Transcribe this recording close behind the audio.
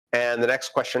And the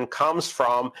next question comes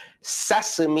from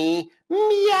Sesame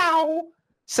Meow.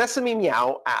 Sesame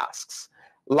Meow asks,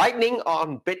 Lightning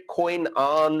on Bitcoin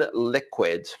on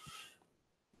Liquid.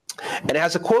 And it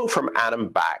has a quote from Adam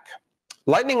Back.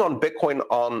 Lightning on Bitcoin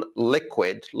on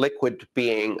Liquid, Liquid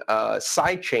being a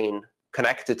sidechain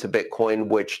connected to Bitcoin,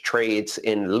 which trades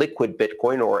in liquid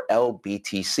Bitcoin or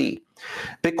LBTC.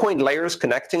 Bitcoin layers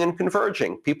connecting and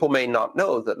converging. People may not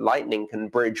know that Lightning can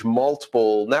bridge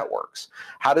multiple networks.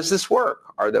 How does this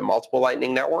work? Are there multiple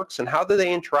Lightning networks, and how do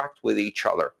they interact with each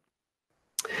other?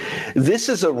 This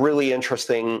is a really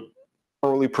interesting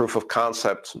early proof of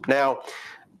concept. Now,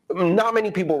 not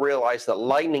many people realize that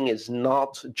Lightning is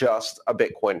not just a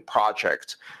Bitcoin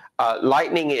project.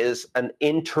 Lightning is an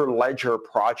interledger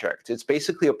project. It's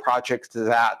basically a project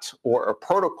that, or a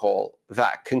protocol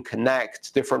that can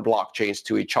connect different blockchains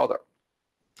to each other.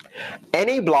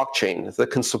 Any blockchain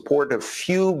that can support a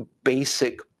few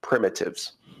basic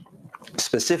primitives,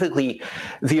 specifically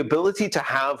the ability to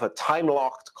have a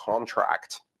time-locked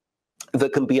contract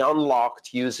that can be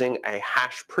unlocked using a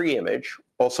hash pre-image,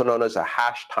 also known as a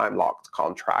hash time-locked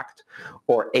contract,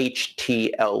 or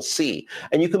HTLC.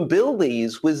 And you can build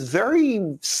these with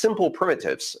very simple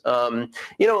primitives.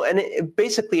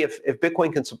 Basically, if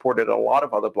Bitcoin can support it, a lot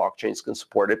of other blockchains can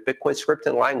support it. Bitcoin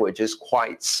scripting language is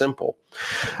quite simple.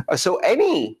 So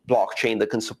any blockchain that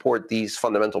can support these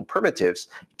fundamental primitives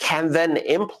can then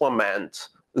implement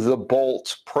the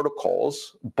Bolt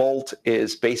protocols. Bolt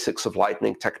is basics of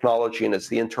Lightning technology, and it's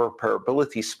the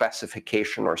interoperability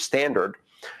specification or standard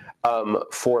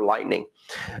for Lightning.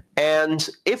 And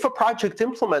if a project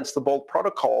implements the Bolt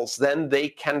protocols, then they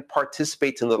can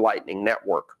participate in the Lightning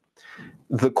network.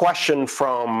 The question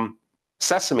from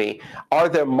Sesame, are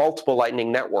there multiple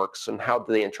Lightning networks, and how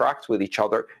do they interact with each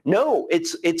other? No,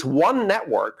 it's one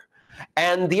network.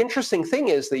 And the interesting thing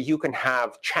is that you can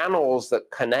have channels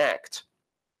that connect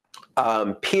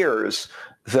peers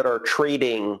that are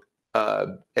trading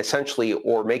essentially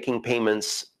or making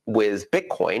payments with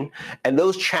Bitcoin, and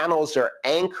those channels are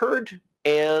anchored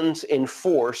and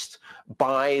enforced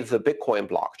by the Bitcoin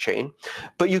blockchain.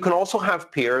 But you can also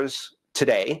have peers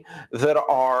today that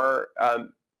are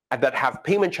that have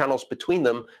payment channels between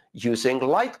them using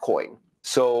Litecoin.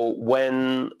 So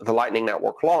when the Lightning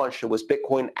Network launched, it was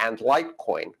Bitcoin and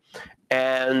Litecoin.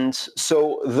 And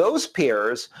so those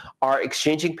peers are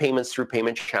exchanging payments through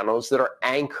payment channels that are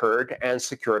anchored and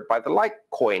secured by the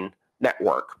Litecoin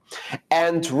network.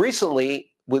 And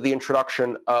recently, with the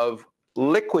introduction of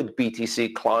liquid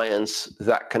BTC clients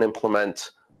that can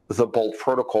implement the Bolt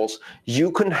protocols,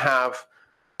 you can have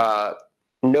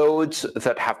nodes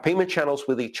that have payment channels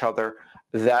with each other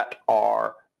that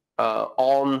are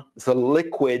on the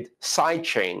liquid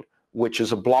sidechain, which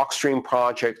is a blockstream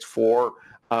project for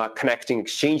connecting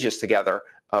exchanges together,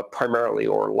 primarily,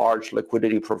 or large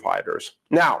liquidity providers.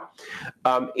 Now,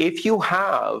 if you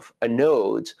have a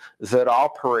node that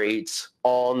operates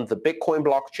on the Bitcoin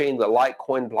blockchain, the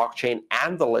Litecoin blockchain,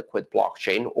 and the Liquid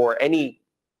blockchain, or any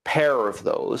pair of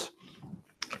those,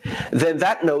 then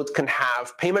that node can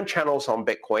have payment channels on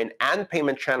Bitcoin and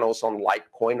payment channels on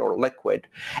Litecoin or Liquid,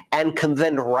 and can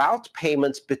then route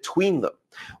payments between them,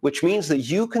 which means that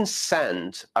you can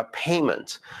send a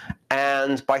payment,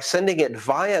 and by sending it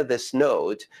via this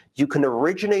node, you can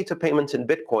originate a payment in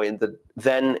Bitcoin that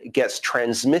then gets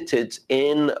transmitted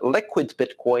in Liquid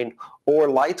Bitcoin or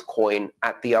Litecoin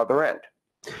at the other end.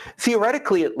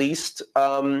 Theoretically, at least,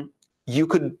 you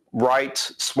could write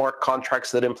smart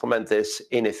contracts that implement this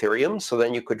in Ethereum. So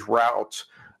then you could route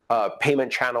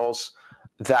payment channels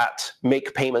that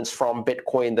make payments from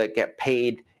Bitcoin that get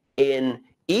paid in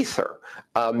Ether.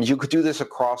 You could do this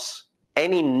across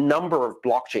any number of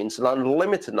blockchains, an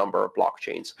unlimited number of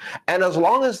blockchains. And as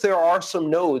long as there are some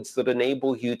nodes that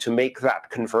enable you to make that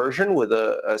conversion with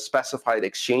a specified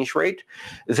exchange rate,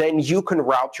 then you can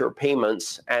route your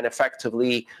payments and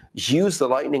effectively use the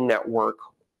Lightning Network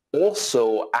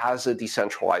also as a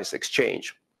decentralized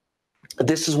exchange.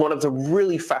 This is one of the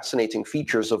really fascinating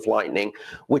features of Lightning,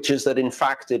 which is that, in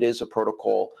fact, it is a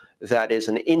protocol that is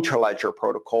an interledger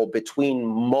protocol between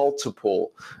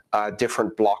multiple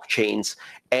different blockchains,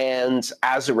 and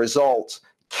as a result,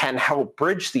 can help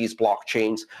bridge these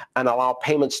blockchains and allow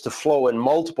payments to flow in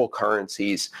multiple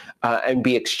currencies and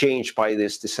be exchanged by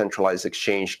this decentralized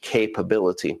exchange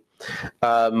capability,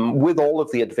 with all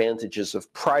of the advantages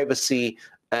of privacy,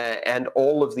 and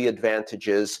all of the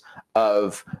advantages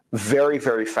of very,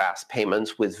 very fast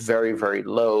payments with very, very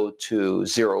low to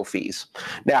zero fees.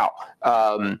 Now,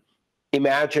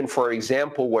 imagine, for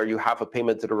example, where you have a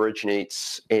payment that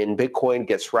originates in Bitcoin,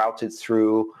 gets routed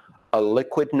through a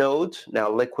liquid node. Now,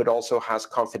 liquid also has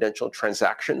confidential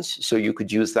transactions, so you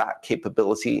could use that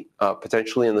capability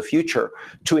potentially in the future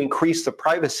to increase the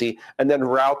privacy and then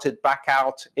route it back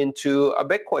out into a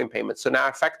Bitcoin payment. So now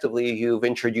effectively you've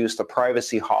introduced a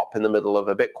privacy hop in the middle of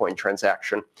a Bitcoin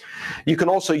transaction. You can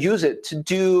also use it to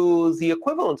do the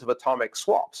equivalent of atomic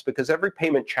swaps, because every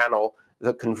payment channel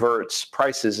that converts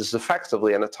prices is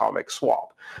effectively an atomic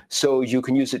swap. So you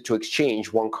can use it to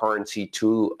exchange one currency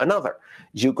to another.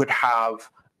 You could have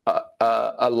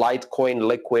a Litecoin,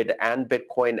 Liquid, and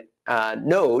Bitcoin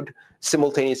node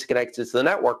simultaneously connected to the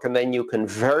network, and then you can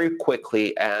very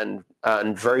quickly and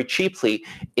very cheaply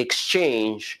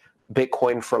exchange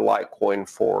Bitcoin for Litecoin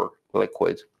for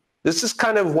Liquid. This is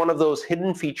kind of one of those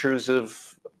hidden features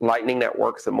of Lightning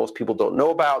networks that most people don't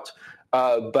know about,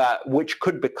 but which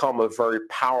could become a very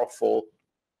powerful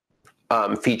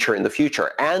feature in the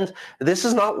future. And this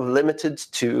is not limited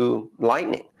to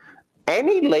Lightning.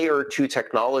 Any layer 2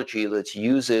 technology that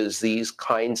uses these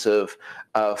kinds of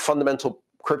fundamental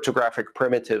cryptographic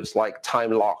primitives like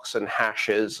time locks and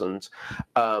hashes and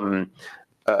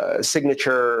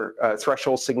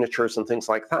threshold signatures and things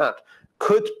like that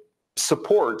could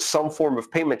support some form of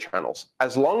payment channels,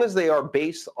 as long as they are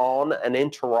based on an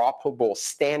interoperable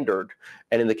standard,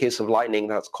 and in the case of Lightning,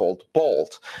 that's called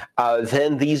Bolt.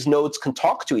 Then these nodes can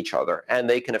talk to each other, and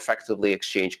they can effectively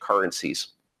exchange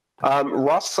currencies.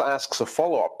 Russ asks a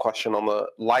follow-up question on the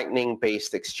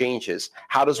Lightning-based exchanges.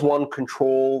 How does one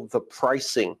control the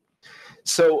pricing?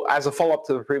 So as a follow-up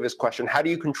to the previous question, how do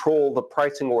you control the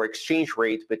pricing or exchange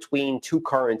rate between two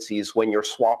currencies when you're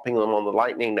swapping them on the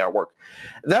Lightning network?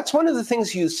 That's one of the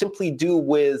things you simply do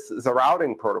with the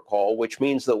routing protocol, which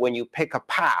means that when you pick a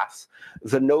path,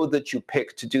 the node that you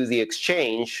pick to do the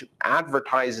exchange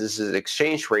advertises its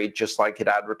exchange rate just like it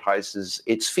advertises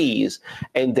its fees,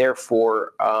 and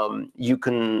therefore you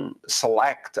can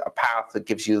select a path that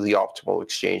gives you the optimal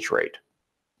exchange rate.